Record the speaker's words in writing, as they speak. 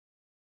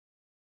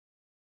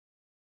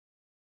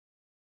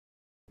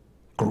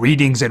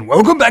Greetings and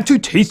welcome back to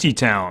Tasty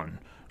Town.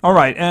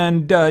 Alright,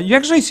 and you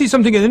actually see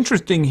something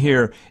interesting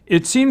here.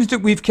 It seems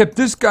that we've kept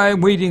this guy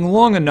waiting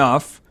long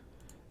enough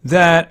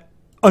that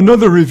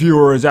another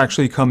reviewer has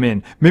actually come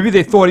in. Maybe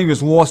they thought he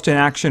was lost in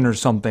action or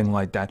something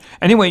like that.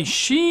 Anyway,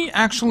 she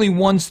actually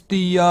wants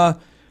the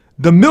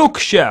milk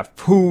chef,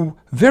 who,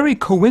 very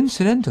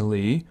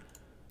coincidentally,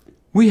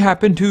 we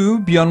happen to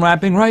be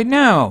unwrapping right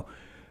now.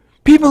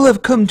 People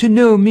have come to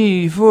know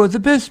me for the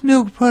best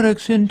milk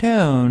products in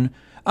town.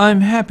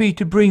 I'm happy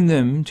to bring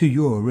them to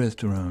your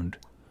restaurant.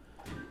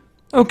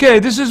 Okay,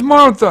 this is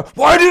Martha.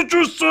 Why did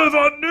you say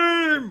that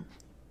name?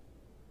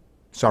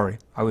 Sorry,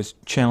 I was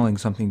channeling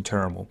something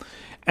terrible.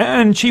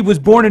 And she was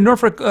born in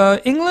Norfolk,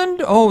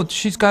 England? Oh,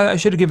 I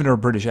should have given her a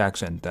British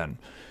accent then.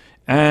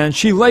 And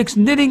she likes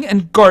knitting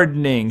and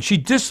gardening. She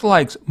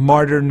dislikes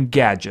modern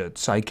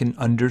gadgets. I can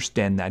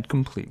understand that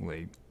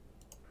completely.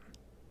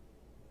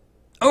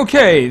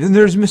 Okay, then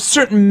there's a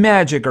certain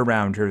magic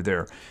around her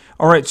there.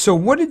 Alright, so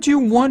what did you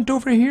want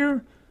over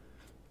here?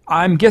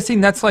 I'm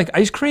guessing that's like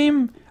ice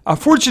cream?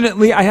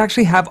 Fortunately, I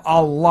actually have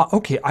a lot.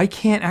 Okay, I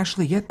can't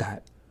actually get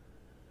that.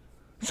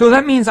 So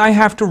that means I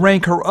have to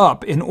rank her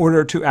up in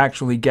order to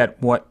actually get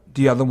what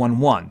the other one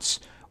wants.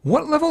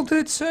 What level did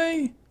it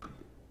say?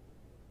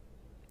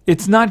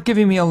 It's not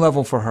giving me a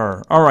level for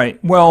her.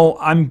 Alright, well,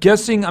 I'm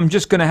guessing I'm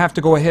just going to have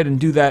to go ahead and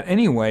do that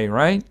anyway,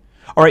 right?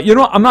 Alright, you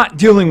know what? I'm not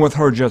dealing with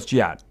her just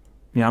yet.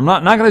 Yeah, I'm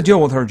not going to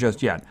deal with her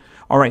just yet.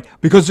 Alright,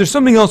 because there's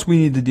something else we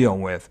need to deal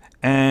with.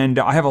 And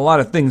I have a lot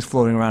of things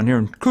floating around here,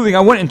 including I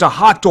went into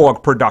hot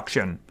dog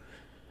production.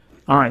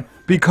 Alright,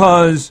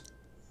 because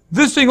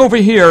this thing over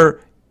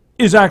here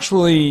is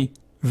actually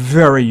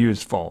very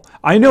useful.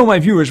 I know my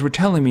viewers were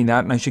telling me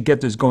that, and I should get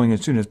this going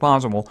as soon as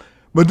possible.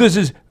 But this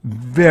is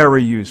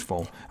very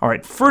useful.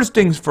 Alright, first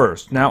things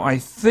first. Now, I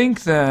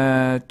think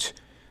that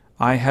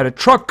I had a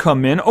truck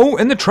come in. Oh,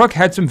 and the truck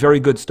had some very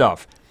good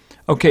stuff.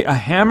 Okay, a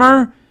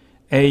hammer,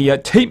 a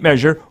tape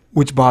measure,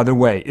 which, by the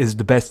way, is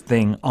the best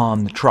thing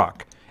on the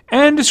truck.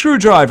 And a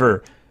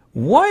screwdriver.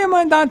 Why am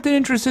I not that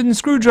interested in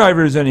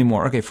screwdrivers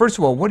anymore? Okay, first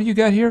of all, what do you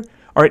got here?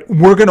 Alright,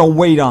 we're going to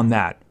wait on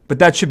that. But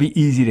that should be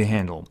easy to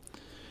handle.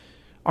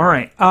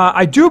 Alright,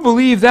 I do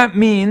believe that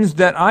means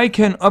that I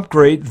can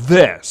upgrade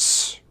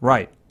this.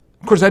 Right.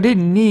 Of course, I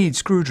didn't need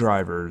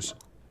screwdrivers.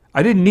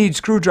 I didn't need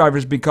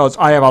screwdrivers because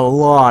I have a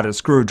lot of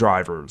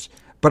screwdrivers.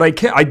 But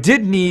I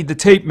did need the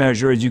tape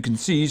measure, as you can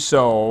see,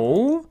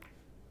 so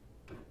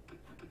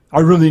I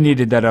really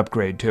needed that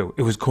upgrade, too.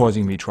 It was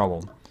causing me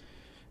trouble.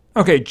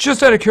 Okay,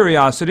 just out of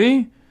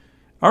curiosity.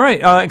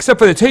 Alright, except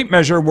for the tape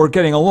measure, we're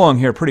getting along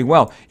here pretty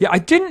well. Yeah, I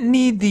didn't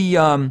need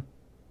the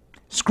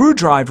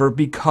screwdriver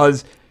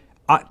because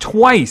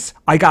twice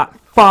I got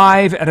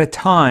 5 at a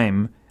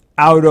time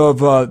out of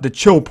the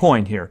chill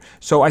point here.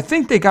 So I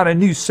think they got a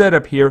new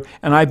setup here,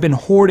 and I've been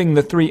hoarding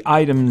the 3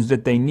 items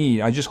that they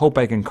need. I just hope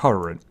I can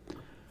cover it.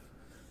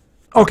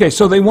 Okay,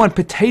 so they want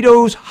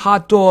potatoes,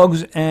 hot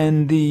dogs,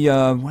 and the,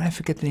 I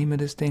forget the name of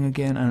this thing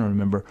again. I don't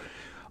remember.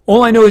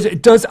 All I know is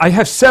it does, I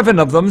have 7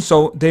 of them,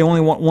 so they only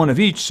want 1 of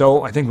each,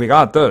 so I think we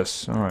got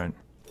this. All right.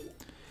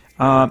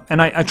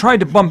 And I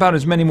tried to bump out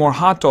as many more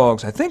hot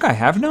dogs. I think I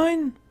have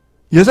 9?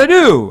 Yes, I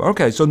do.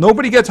 Okay, so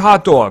nobody gets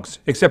hot dogs,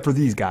 except for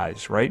these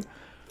guys, right?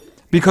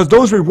 Because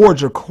those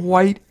rewards are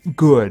quite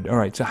good. All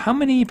right, so how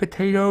many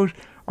potatoes?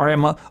 All right,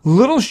 I'm a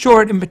little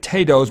short in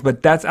potatoes,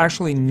 but that's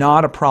actually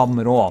not a problem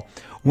at all.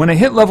 When I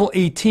hit level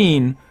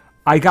 18,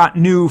 I got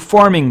new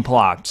farming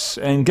plots,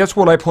 and guess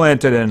what I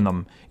planted in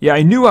them? Yeah,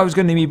 I knew I was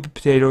going to need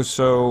potatoes,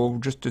 so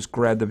just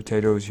grab the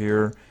potatoes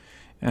here.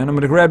 And I'm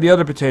going to grab the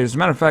other potatoes. As a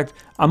matter of fact,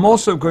 I'm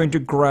also going to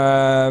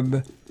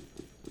grab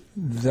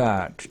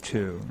that,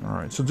 too. All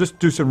right, so just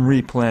do some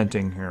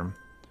replanting here.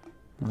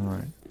 All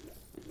right.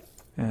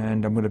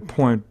 And I'm going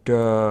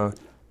to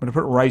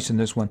put rice in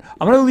this one.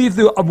 I'm going to leave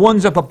the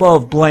ones up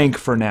above blank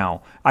for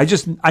now. I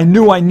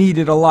knew I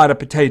needed a lot of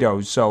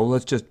potatoes, so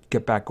let's just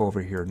get back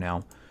over here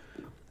now.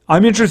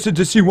 I'm interested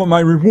to see what my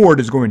reward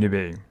is going to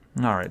be.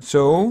 Alright,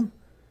 so...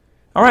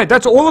 Alright,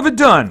 that's all of it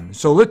done.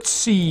 So let's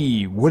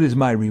see, what is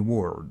my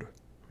reward?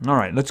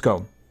 Alright, let's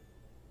go.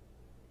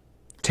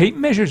 Tape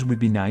measures would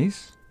be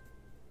nice.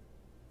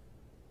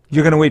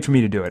 You're going to wait for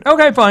me to do it.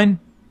 Okay, fine.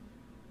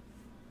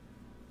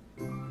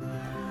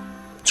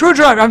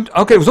 Screwdriver.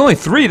 Okay, it was only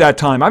 3 that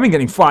time. I've been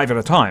getting 5 at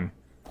a time.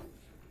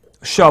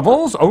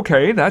 Shovels.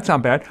 Okay, that's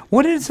not bad.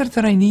 What is it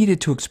that I needed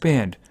to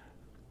expand?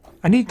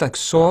 I need, like,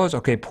 saws.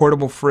 Okay,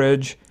 portable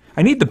fridge.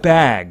 I need the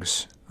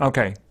bags.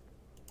 Okay.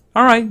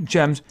 Alright,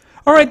 gems.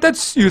 Alright,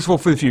 that's useful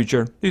for the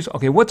future.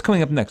 Okay, what's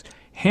coming up next?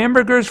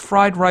 Hamburgers,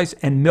 fried rice,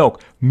 and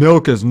milk.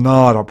 Milk is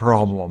not a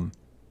problem.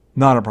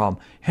 Not a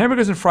problem.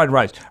 Hamburgers and fried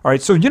rice.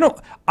 Alright, so, you know,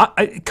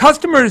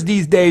 customers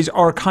these days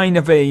are kind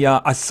of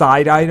a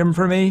side item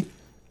for me.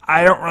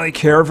 I don't really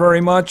care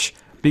very much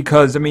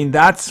because, I mean,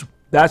 that's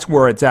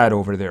where it's at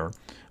over there.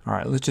 All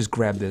right, let's just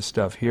grab this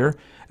stuff here.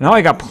 Now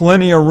I got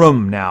plenty of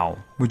room now,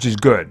 which is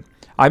good.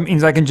 That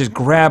means I can just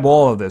grab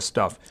all of this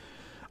stuff.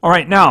 All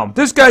right, now,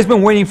 this guy's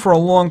been waiting for a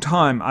long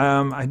time.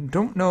 I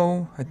don't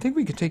know. I think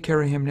we can take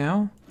care of him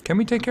now. Can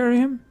we take care of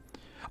him?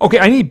 Okay,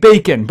 I need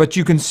bacon, but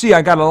you can see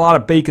I got a lot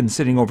of bacon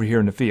sitting over here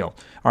in the field.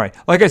 All right,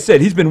 like I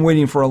said, he's been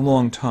waiting for a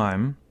long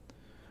time.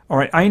 All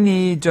right, I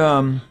need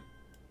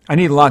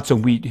lots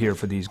of wheat here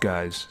for these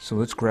guys. So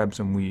let's grab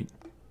some wheat.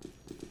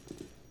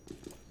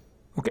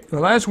 Okay,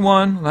 the last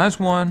one.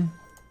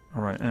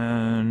 All right,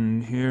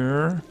 and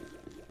here.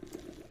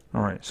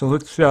 All right, so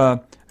let's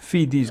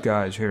feed these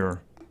guys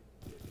here.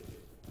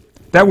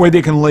 That way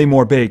they can lay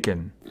more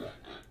bacon.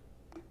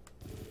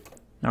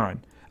 All right.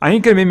 I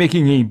ain't going to be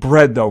making any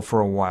bread, though, for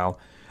a while.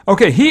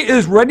 Okay, he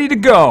is ready to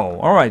go.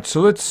 All right,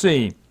 so let's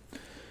see.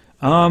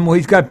 Well,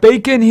 he's got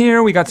bacon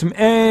here. We got some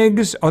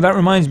eggs. Oh, that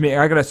reminds me.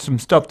 I got some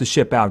stuff to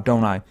ship out,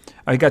 don't I?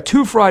 I got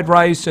 2 fried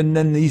rice and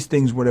then these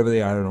things, whatever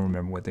they are. I don't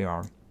remember what they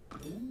are.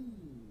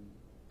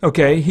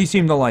 Okay, he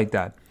seemed to like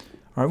that.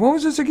 All right, what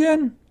was this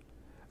again?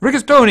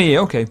 Rigastoni.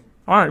 Okay.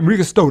 All right,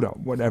 rigastoto,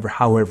 whatever,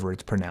 however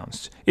it's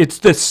pronounced. It's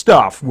this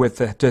stuff with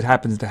that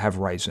happens to have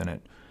rice in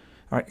it.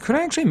 All right, could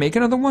I actually make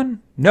another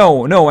one?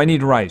 No, I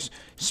need rice.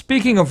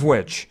 Speaking of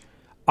which,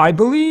 I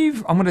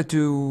believe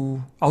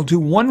I'll do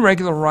 1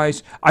 regular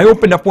rice. I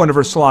opened up one of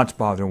her slots,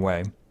 by the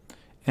way.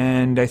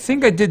 And I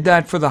think I did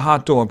that for the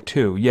hot dog,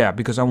 too. Yeah,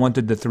 because I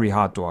wanted the 3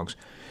 hot dogs.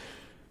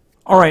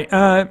 All right,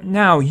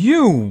 now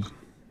you're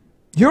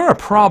a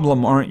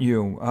problem, aren't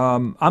you?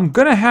 I'm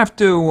going to have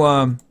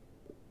to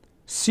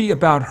see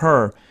about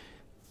her.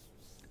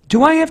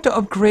 Do I have to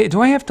upgrade?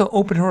 Do I have to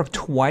open her up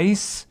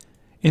twice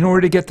in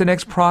order to get the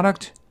next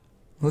product?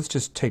 Let's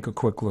just take a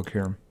quick look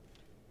here.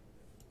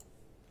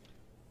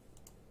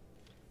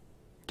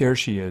 There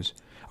she is.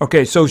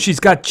 Okay, so she's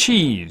got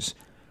cheese.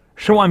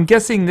 So I'm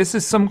guessing this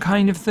is some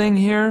kind of thing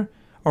here.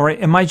 All right,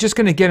 am I just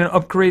going to get an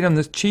upgrade on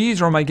this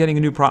cheese, or am I getting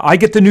a new product? I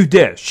get the new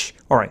dish.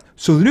 All right,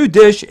 so the new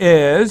dish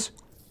is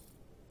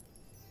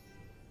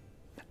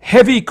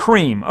heavy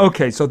cream.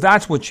 Okay, so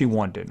that's what she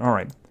wanted. All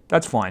right,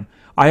 that's fine.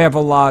 I have a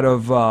lot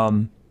of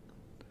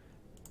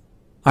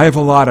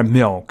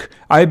milk.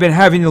 I've been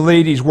having the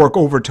ladies work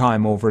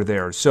overtime over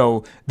there,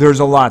 so there's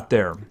a lot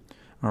there.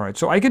 All right,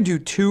 so I can do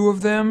 2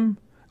 of them.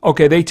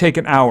 Okay, they take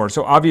an hour,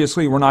 so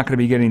obviously we're not going to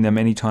be getting them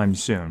anytime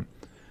soon.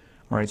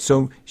 All right,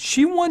 so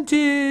she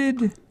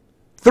wanted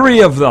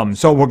 3 of them,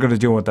 so we're going to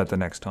deal with that the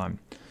next time.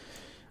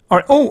 All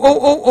right,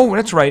 oh,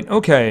 that's right.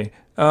 Okay,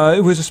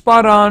 it was a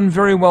spot on,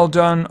 very well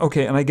done.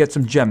 Okay, and I get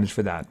some gems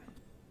for that.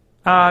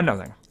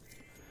 Nothing.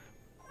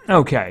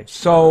 Okay,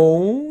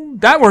 so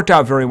that worked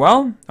out very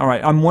well. All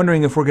right, I'm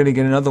wondering if we're going to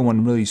get another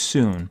one really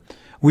soon.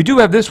 We do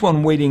have this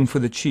one waiting for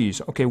the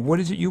cheese. Okay, what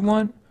is it you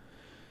want?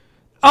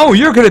 Oh,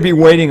 you're going to be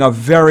waiting a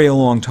very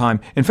long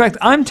time. In fact,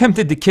 I'm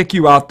tempted to kick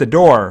you out the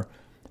door,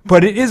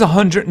 but it is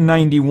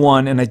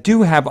 191, and I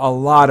do have a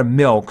lot of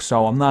milk,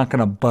 so I'm not going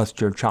to bust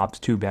your chops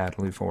too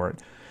badly for it.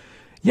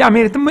 Yeah, I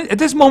mean, at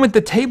this moment, the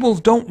tables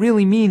don't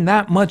really mean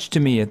that much to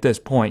me at this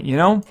point, you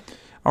know?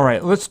 All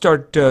right, let's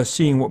start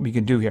seeing what we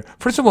can do here.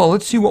 First of all,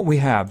 let's see what we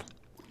have.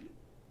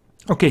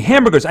 Okay,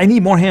 hamburgers. I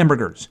need more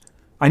hamburgers.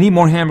 I need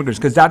more hamburgers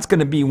because that's going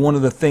to be one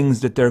of the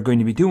things that they're going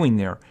to be doing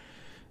there.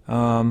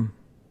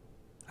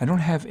 I don't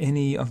have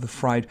any of the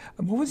fried...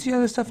 What was the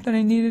other stuff that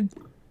I needed?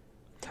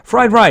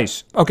 Fried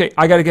rice. Okay,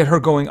 I got to get her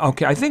going.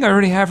 Okay, I think I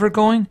already have her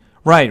going.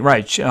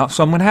 Right. So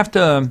I'm going to have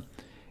to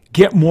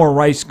get more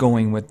rice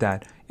going with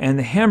that. And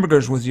the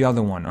hamburgers was the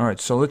other one. All right,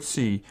 so let's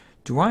see.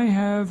 Do I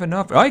have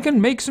enough? I can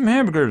make some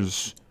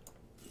hamburgers.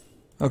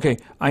 Okay,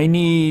 I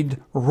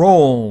need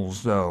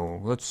rolls,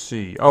 though. Let's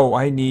see. Oh,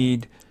 I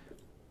need...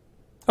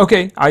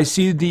 Okay, I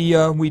see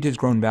the wheat has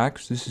grown back,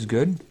 so this is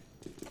good.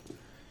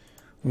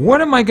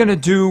 What am I going to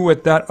do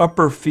with that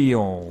upper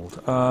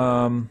field?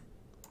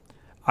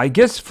 I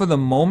guess for the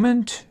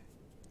moment,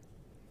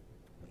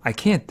 I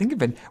can't think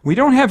of it. We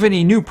don't have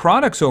any new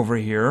products over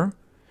here.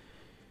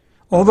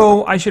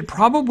 Although I should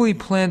probably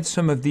plant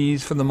some of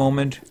these for the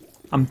moment.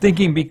 I'm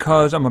thinking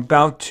because I'm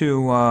about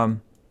to...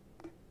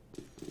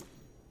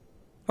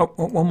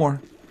 one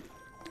more.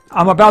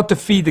 I'm about to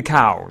feed the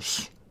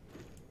cows.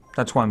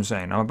 That's what I'm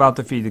saying. I'm about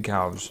to feed the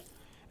cows.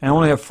 And I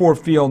only have 4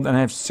 fields and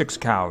I have 6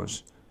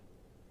 cows.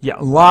 Yeah,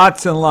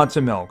 lots and lots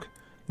of milk.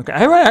 Okay,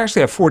 I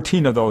actually have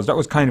 14 of those. That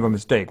was kind of a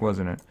mistake,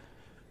 wasn't it?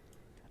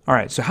 All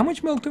right, so how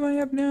much milk do I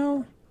have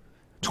now?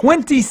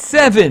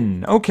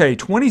 27! Okay,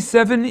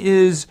 27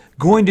 is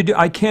going to do...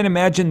 I can't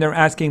imagine they're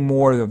asking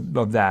more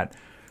of that.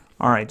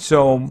 All right,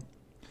 so...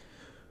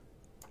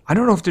 I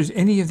don't know if there's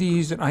any of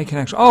these that I can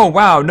actually... Oh,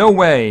 wow, no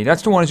way.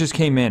 That's the one that just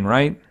came in,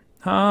 right?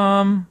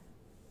 A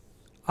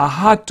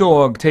hot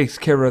dog takes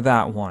care of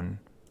that one.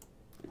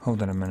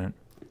 Hold on a minute.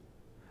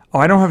 Oh,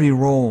 I don't have any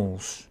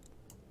rolls.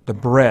 The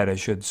bread, I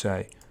should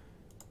say.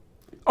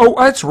 Oh,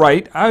 that's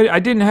right. I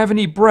didn't have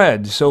any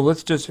bread, so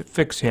let's just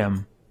fix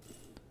him.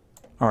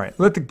 All right,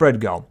 let the bread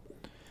go.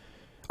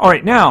 All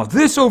right, now,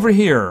 this over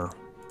here.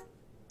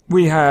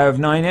 We have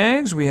 9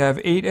 eggs. We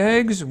have 8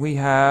 eggs. We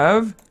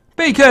have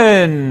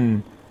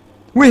bacon.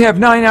 We have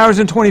 9 hours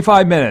and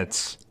 25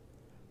 minutes.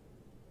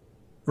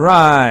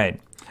 Right.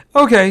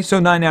 Okay, so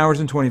 9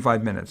 hours and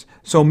 25 minutes.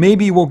 So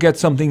maybe we'll get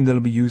something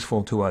that'll be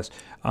useful to us.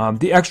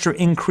 The extra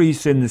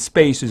increase in the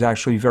space is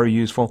actually very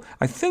useful.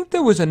 I think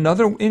there was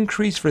another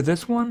increase for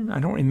this one. I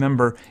don't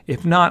remember.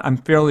 If not, I'm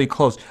fairly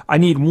close. I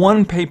need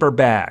one paper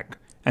bag,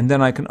 and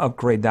then I can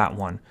upgrade that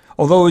one.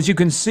 Although, as you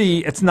can see,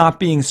 it's not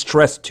being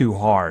stressed too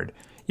hard.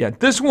 Yeah,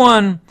 this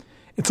one,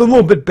 it's a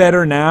little bit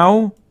better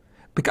now,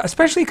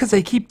 especially because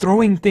they keep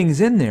throwing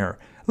things in there.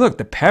 Look,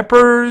 the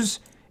peppers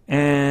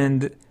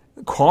and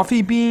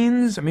coffee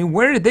beans. I mean,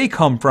 where did they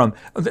come from?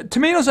 The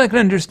tomatoes I can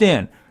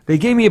understand. They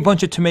gave me a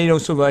bunch of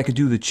tomatoes so that I could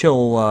do the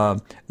chill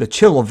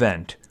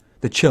event,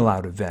 the chill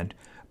out event.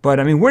 But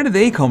I mean, where did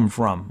they come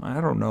from?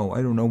 I don't know.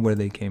 I don't know where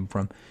they came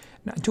from.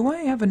 Now, do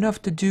I have enough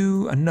to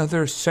do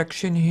another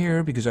section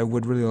here? Because I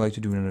would really like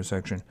to do another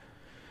section.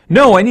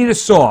 No, I need a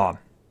saw.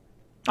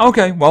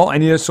 Okay, well, I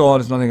need a saw.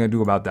 There's nothing I can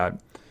do about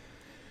that.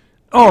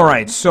 All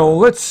right, so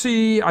let's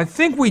see. I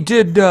think we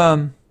did.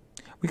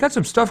 We got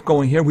some stuff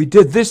going here. We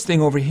did this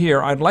thing over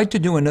here. I'd like to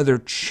do another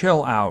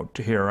chill out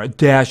here, a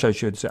dash, I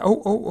should say.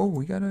 Oh,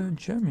 we got a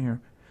gem here.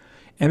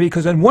 And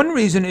because, and one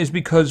reason is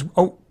because,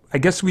 oh, I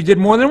guess we did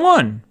more than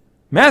one.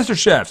 Master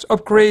Chefs,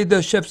 upgrade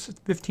the chefs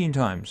 15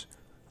 times.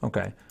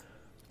 Okay.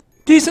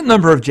 Decent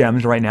number of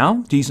gems right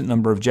now. Decent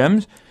number of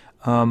gems.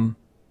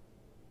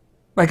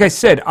 Like I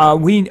said,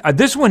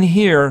 this one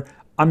here,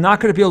 I'm not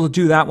going to be able to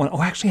do that one.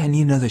 Oh, actually, I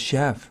need another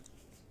chef.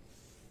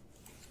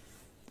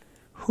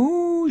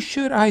 Who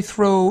should I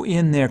throw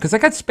in there? Because I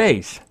got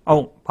space.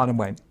 Oh, by the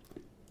way.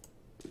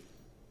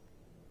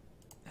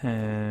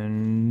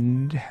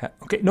 And,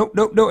 okay, no,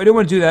 I didn't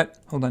want to do that.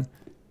 Hold on.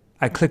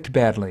 I clicked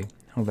badly.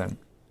 Hold on.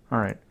 All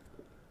right.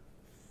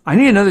 I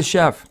need another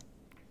chef.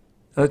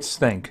 Let's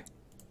think.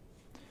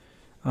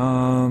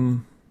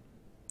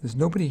 There's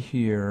nobody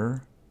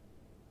here.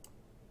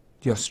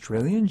 The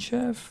Australian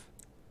chef?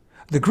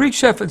 The Greek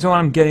chef is what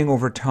I'm getting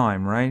over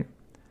time, right?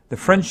 The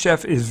French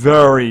chef is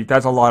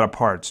that's a lot of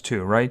parts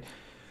too, right?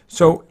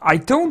 So I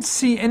don't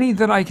see any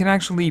that I can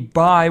actually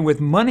buy with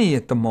money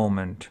at the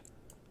moment.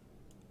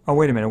 Oh,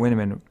 wait a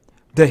minute.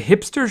 The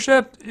hipster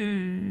chef?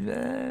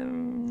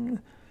 The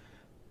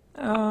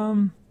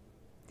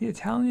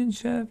Italian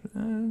chef?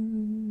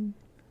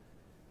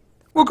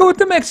 We'll go with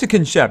the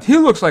Mexican chef. He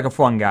looks like a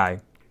fun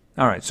guy.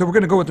 All right, so we're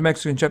going to go with the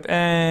Mexican chef,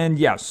 and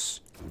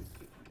yes.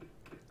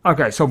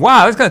 Okay, so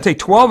wow, that's going to take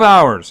 12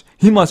 hours.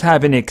 He must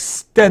have an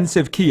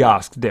extensive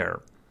kiosk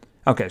there.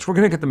 Okay, so we're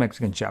going to get the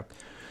Mexican chef.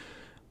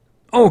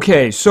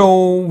 Okay,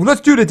 so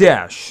let's do the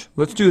dash.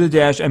 Let's do the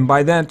dash, and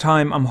by that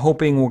time, I'm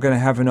hoping we're going to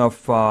have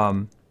enough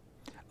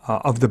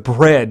of the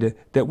bread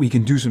that we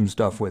can do some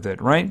stuff with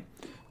it, right?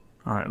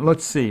 All right,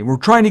 let's see. We're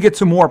trying to get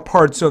some more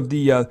parts of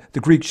the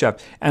Greek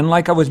chef. And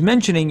like I was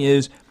mentioning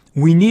is,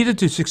 we needed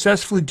to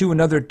successfully do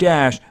another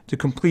dash to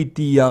complete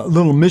the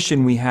little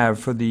mission we have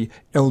for the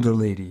elder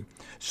lady.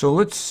 So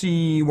let's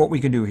see what we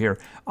can do here.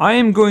 I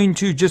am going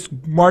to just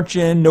march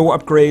in, no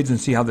upgrades, and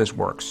see how this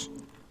works.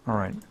 All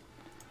right.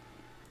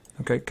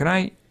 Okay, can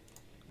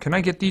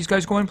I get these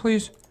guys going,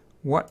 please?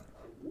 What?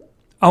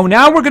 Oh,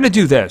 now we're going to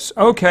do this.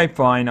 Okay,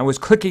 fine. I was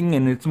clicking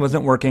and it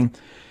wasn't working.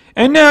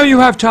 And now you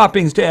have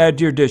toppings to add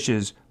to your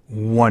dishes.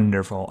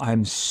 Wonderful.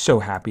 I'm so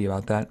happy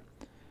about that.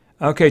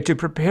 Okay, to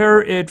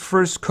prepare it,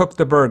 first cook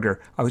the burger.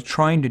 I was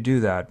trying to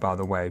do that, by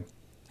the way,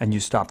 and you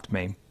stopped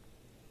me.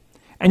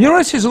 And you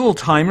notice his little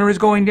timer is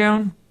going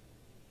down?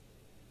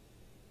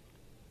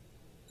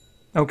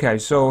 Okay,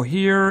 so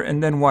here,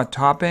 and then what?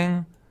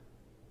 Topping?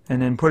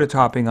 And then put a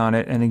topping on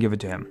it, and then give it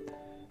to him.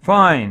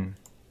 Fine.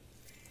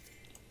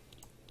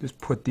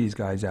 Just put these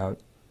guys out.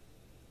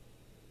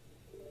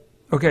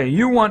 Okay,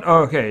 you want...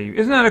 Okay,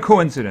 isn't that a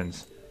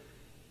coincidence?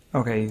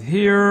 Okay,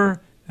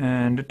 here,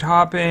 and a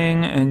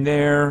topping, and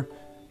there,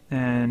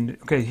 and...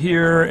 Okay,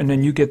 here, and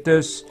then you get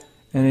this,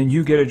 and then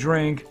you get a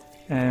drink,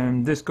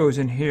 and this goes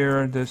in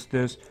here, this,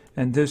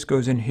 and this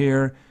goes in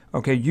here.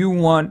 Okay, you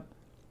want...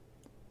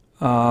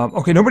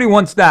 okay, nobody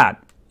wants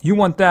that. You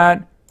want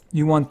that,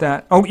 you want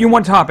that. Oh, you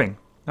want topping.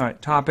 All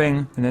right,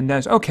 topping, and then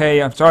that's...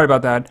 Okay, I'm sorry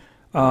about that.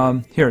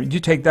 Here,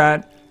 you take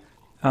that.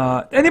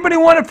 Anybody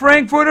want a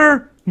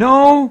Frankfurter?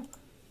 No?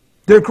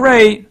 They're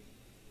great.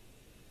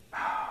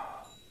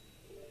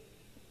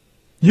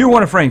 You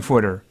want a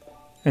Frankfurter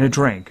and a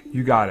drink.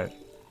 You got it.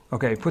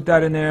 Okay, put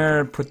that in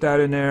there, put that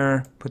in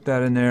there, put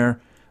that in there.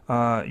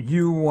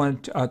 You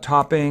want a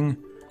topping.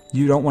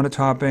 You don't want a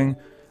topping.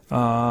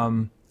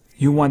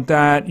 You want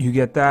that. You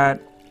get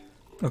that.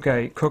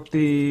 Okay, cook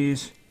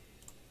these.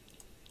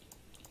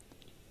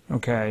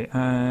 Okay,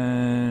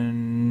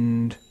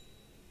 and...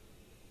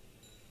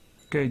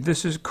 Okay,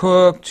 this is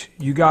cooked.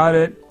 You got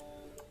it.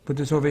 Put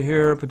this over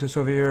here, put this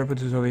over here, put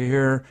this over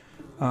here.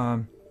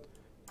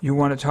 You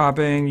want a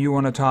topping, you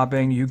want a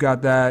topping, you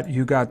got that,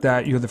 you're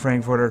the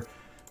Frankfurter.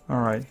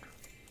 All right.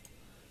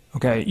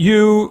 Okay,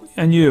 you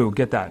and you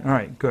get that. All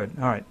right, good,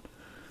 all right.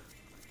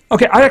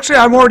 Okay,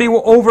 I'm already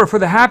over for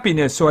the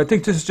happiness, so I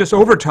think this is just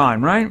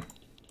overtime, right?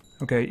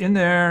 Okay, in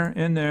there,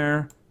 in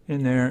there,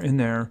 in there, in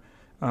there.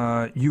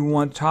 You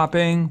want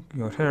topping,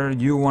 go here,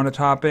 you want a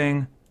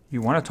topping,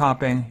 you want a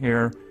topping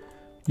here.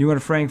 You want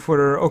a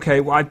Frankfurter? Okay,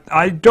 well,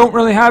 I don't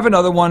really have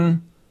another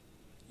one.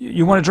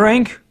 You want a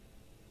drink?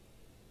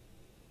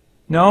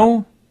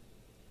 No?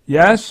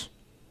 Yes?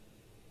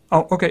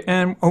 Oh, okay,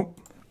 and, oh,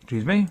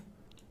 excuse me.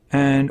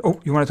 And, oh,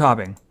 you want a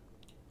topping?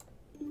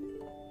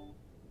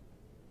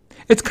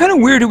 It's kind of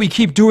weird that we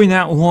keep doing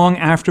that long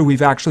after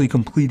we've actually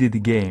completed the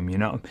game, you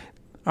know?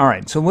 All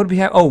right, so what do we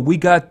have? Oh, we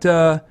got,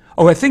 oh,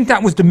 I think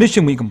that was the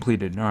mission we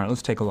completed. All right,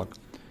 let's take a look.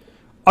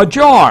 A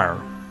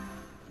jar!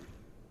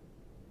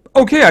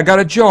 Okay, I got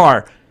a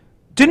jar.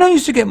 Didn't I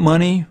used to get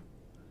money?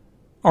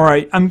 All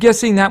right, I'm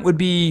guessing that would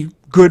be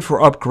good for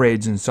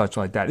upgrades and such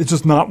like that. It's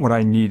just not what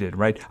I needed,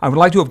 right? I would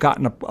like to have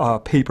gotten a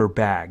paper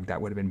bag.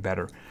 That would have been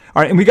better.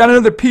 All right, and we got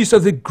another piece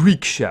of the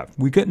Greek chef.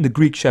 We're getting the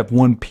Greek chef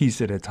one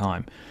piece at a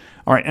time.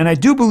 All right, and I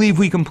do believe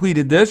we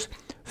completed this.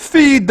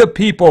 Feed the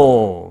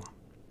people.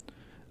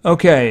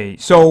 Okay,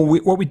 so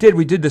what we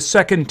did the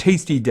second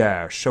tasty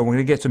dash. So we're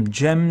going to get some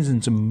gems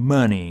and some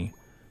money.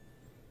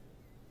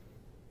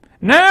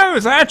 Now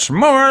that's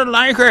more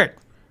like it.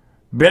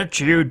 Bet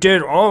you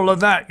did all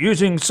of that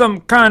using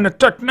some kind of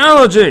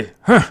technology.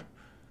 Huh.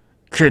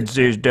 Kids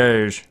these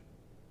days.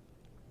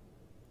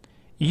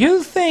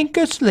 You'll thank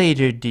us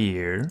later,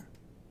 dear.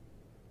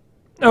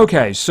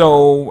 Okay,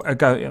 so I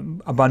got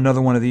about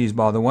another one of these,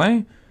 by the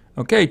way.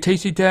 Okay,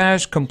 tasty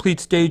dash, complete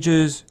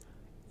stages.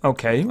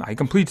 Okay, I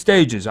complete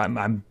stages. I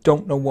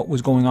don't know what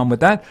was going on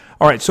with that.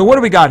 All right, so what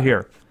do we got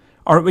here?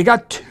 All right, we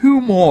got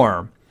 2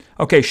 more.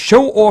 Okay,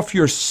 show off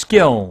your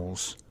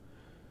skills.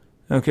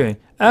 Okay.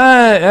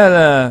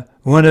 Ella,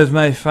 one of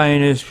my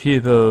finest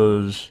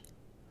pupils.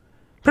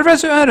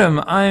 Professor Adam,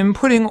 I'm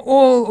putting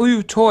all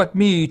you taught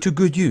me to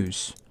good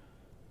use.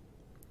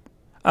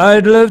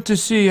 I'd love to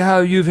see how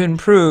you've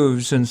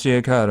improved since the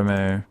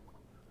academy.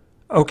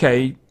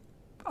 Okay.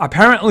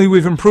 Apparently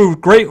we've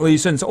improved greatly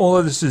since all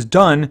of this is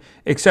done,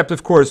 except,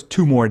 of course,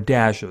 2 more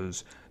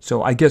dashes.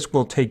 So I guess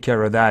we'll take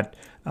care of that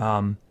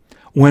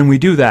when we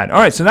do that. All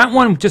right, so that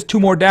one, just 2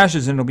 more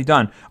dashes and it'll be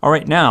done. All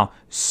right, now,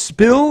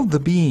 spill the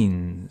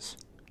beans.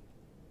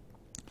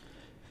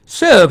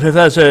 So,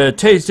 Professor,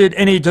 tasted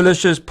any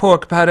delicious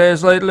pork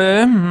pates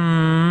lately?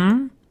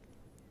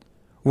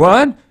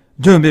 What?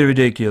 Don't be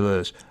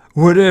ridiculous.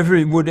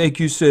 Whatever would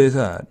make you say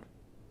that?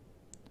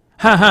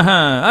 Ha ha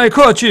ha, I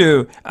caught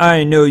you.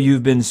 I know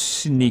you've been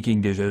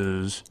sneaking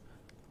dishes.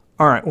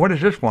 All right, what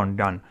is this one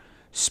done?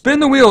 Spin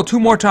the wheel 2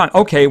 more times.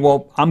 Okay,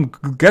 well,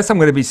 guess I'm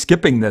going to be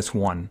skipping this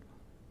one.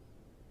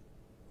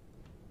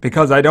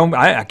 Because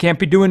I can't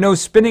be doing no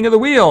spinning of the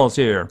wheels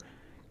here.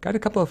 Got a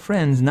couple of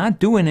friends not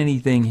doing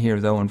anything here,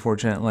 though,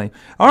 unfortunately.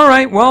 All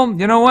right, well,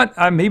 you know what?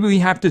 Maybe we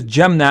have to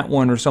gem that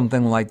one or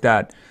something like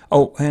that.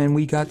 Oh, and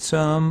we got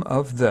some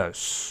of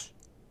this.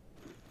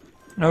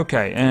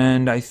 Okay,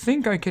 and I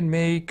think I can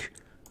make...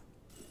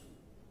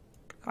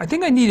 I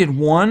think I needed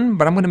 1,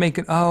 but I'm going to make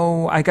it...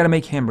 Oh, I got to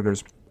make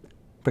hamburgers.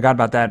 Forgot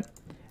about that.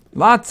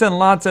 Lots and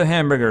lots of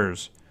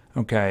hamburgers.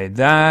 Okay,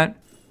 that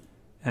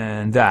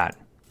and that.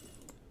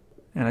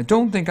 And I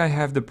don't think I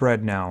have the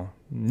bread now.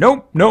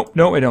 Nope, nope,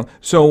 no, I don't.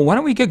 So why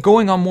don't we get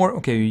going on more...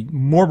 Okay,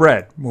 more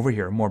bread. Over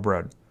here, more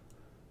bread.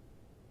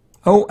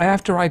 Oh,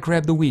 after I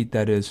grab the wheat,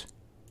 that is.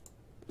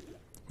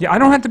 Yeah, I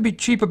don't have to be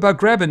cheap about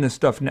grabbing this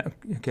stuff now.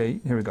 Okay,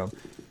 here we go.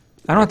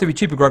 I don't have to be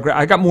cheap about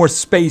grabbing... I got more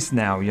space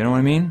now, you know what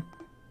I mean?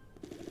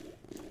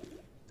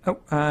 Oh,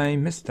 I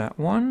missed that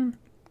one.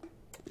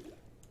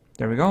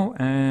 There we go.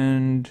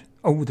 And...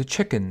 Oh, the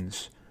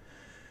chickens.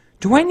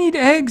 Do I need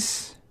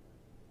eggs?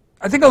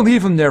 I think I'll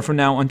leave them there for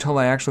now until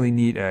I actually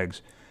need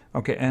eggs.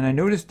 Okay, and I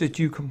noticed that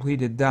you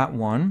completed that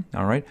one.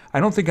 All right.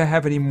 I don't think I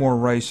have any more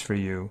rice for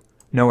you.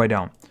 No, I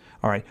don't.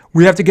 All right.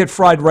 We have to get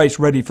fried rice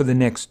ready for the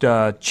next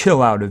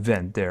chill out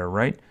event there,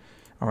 right?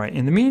 All right.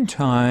 In the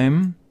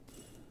meantime,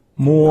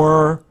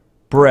 more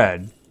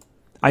bread.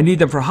 I need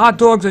them for hot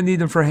dogs. I need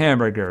them for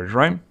hamburgers,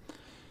 right?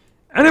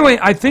 Anyway,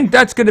 I think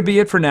that's going to be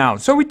it for now.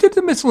 So we did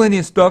the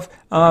miscellaneous stuff.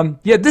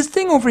 Yeah, this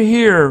thing over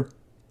here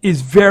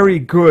is very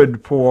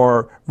good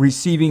for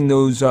receiving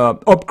those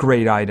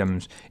upgrade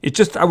items. It's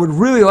just, I would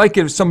really like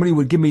it if somebody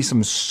would give me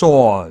some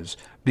saws,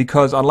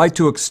 because I'd like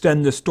to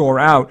extend the store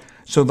out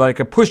so that I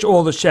could push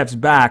all the chefs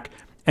back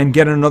and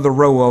get another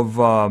row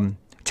of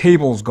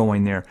tables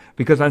going there.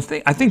 Because I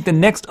think the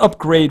next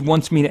upgrade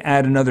wants me to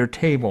add another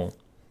table.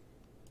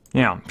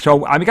 Yeah,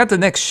 so I got the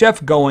next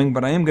chef going,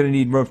 but I am going to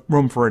need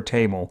room for a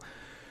table.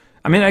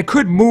 I mean, I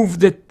could move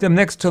them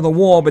next to the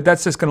wall, but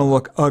that's just going to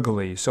look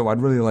ugly. So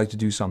I'd really like to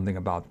do something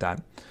about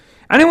that.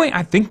 Anyway,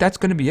 I think that's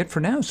going to be it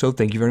for now. So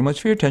thank you very much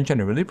for your attention.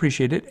 I really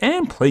appreciate it.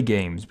 And play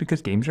games,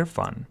 because games are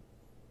fun.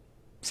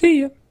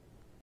 See ya.